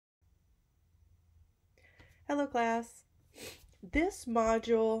Hello, class. This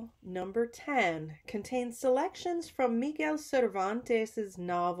module, number 10, contains selections from Miguel Cervantes'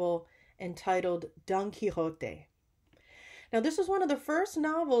 novel entitled Don Quixote. Now, this was one of the first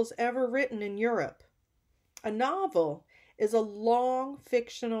novels ever written in Europe. A novel is a long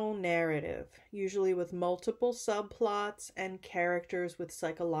fictional narrative, usually with multiple subplots and characters with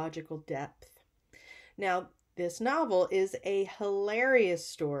psychological depth. Now, this novel is a hilarious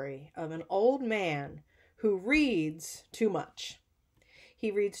story of an old man who reads too much.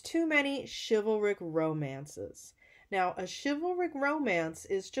 He reads too many chivalric romances. Now, a chivalric romance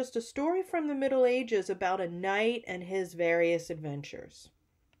is just a story from the Middle Ages about a knight and his various adventures.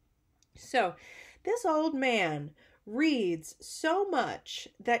 So, this old man reads so much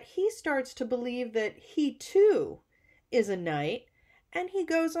that he starts to believe that he too is a knight, and he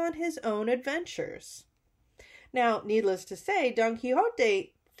goes on his own adventures. Now, needless to say, Don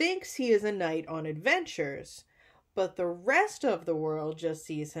Quixote thinks he is a knight on adventures, but the rest of the world just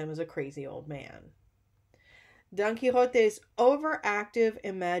sees him as a crazy old man. Don Quixote's overactive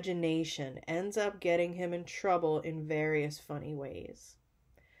imagination ends up getting him in trouble in various funny ways.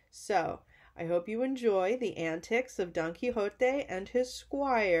 So, I hope you enjoy the antics of Don Quixote and his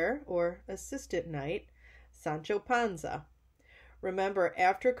squire, or assistant knight, Sancho Panza. Remember,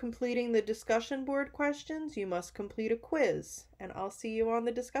 after completing the discussion board questions, you must complete a quiz, and I'll see you on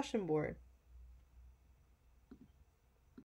the discussion board.